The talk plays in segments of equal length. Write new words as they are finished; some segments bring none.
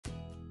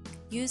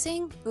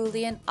Using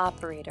Boolean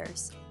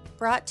operators,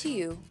 brought to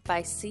you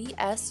by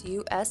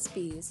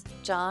CSUSB's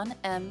John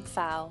M.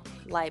 Fowle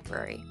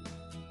Library.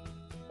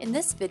 In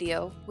this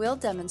video, we'll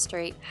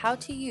demonstrate how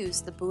to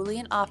use the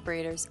Boolean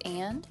operators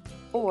and,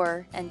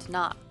 or, and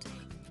not.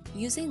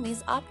 Using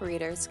these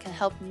operators can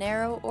help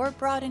narrow or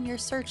broaden your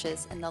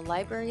searches in the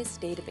library's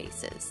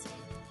databases.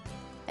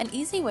 An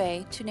easy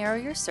way to narrow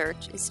your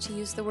search is to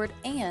use the word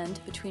AND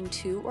between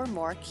two or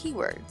more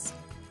keywords.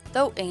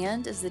 Though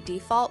AND is the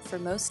default for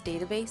most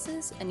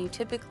databases and you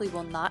typically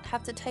will not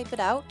have to type it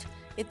out,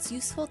 it's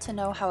useful to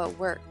know how it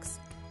works.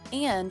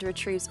 AND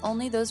retrieves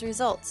only those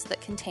results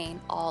that contain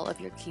all of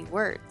your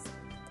keywords.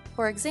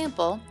 For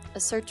example,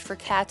 a search for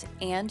cat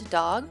and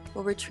dog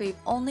will retrieve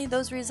only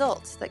those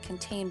results that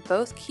contain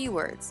both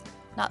keywords,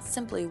 not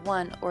simply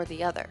one or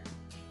the other.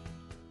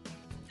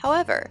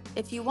 However,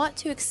 if you want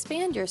to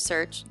expand your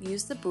search,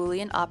 use the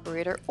Boolean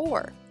operator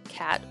OR,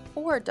 cat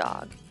or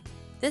dog.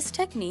 This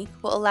technique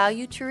will allow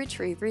you to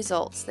retrieve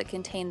results that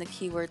contain the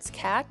keywords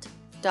cat,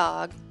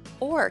 dog,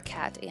 or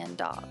cat and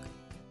dog.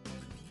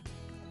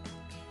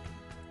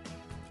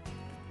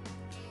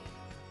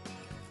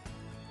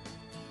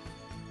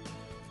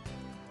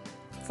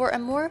 For a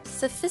more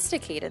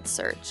sophisticated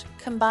search,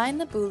 combine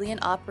the Boolean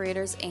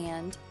operators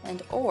and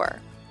OR.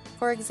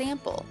 For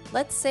example,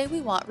 let's say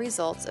we want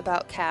results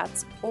about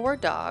cats or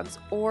dogs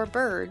or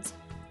birds,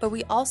 but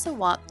we also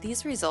want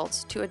these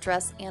results to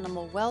address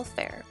animal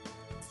welfare.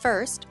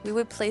 First, we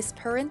would place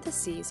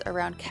parentheses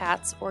around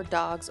cats or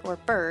dogs or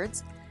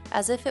birds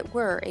as if it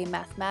were a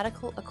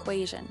mathematical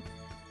equation.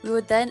 We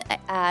would then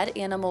add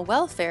animal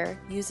welfare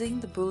using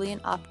the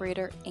Boolean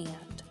operator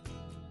AND.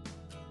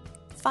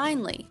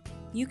 Finally,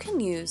 you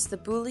can use the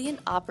Boolean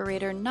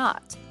operator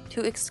NOT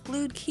to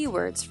exclude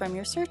keywords from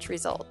your search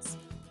results.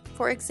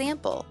 For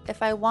example,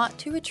 if I want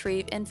to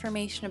retrieve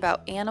information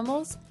about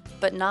animals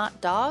but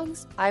not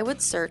dogs, I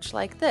would search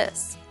like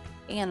this: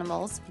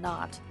 animals,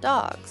 not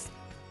dogs.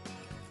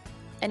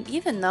 And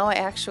even though I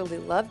actually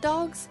love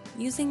dogs,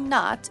 using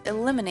NOT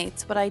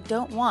eliminates what I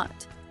don't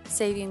want,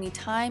 saving me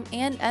time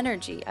and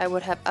energy I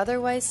would have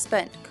otherwise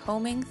spent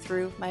combing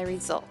through my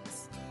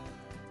results.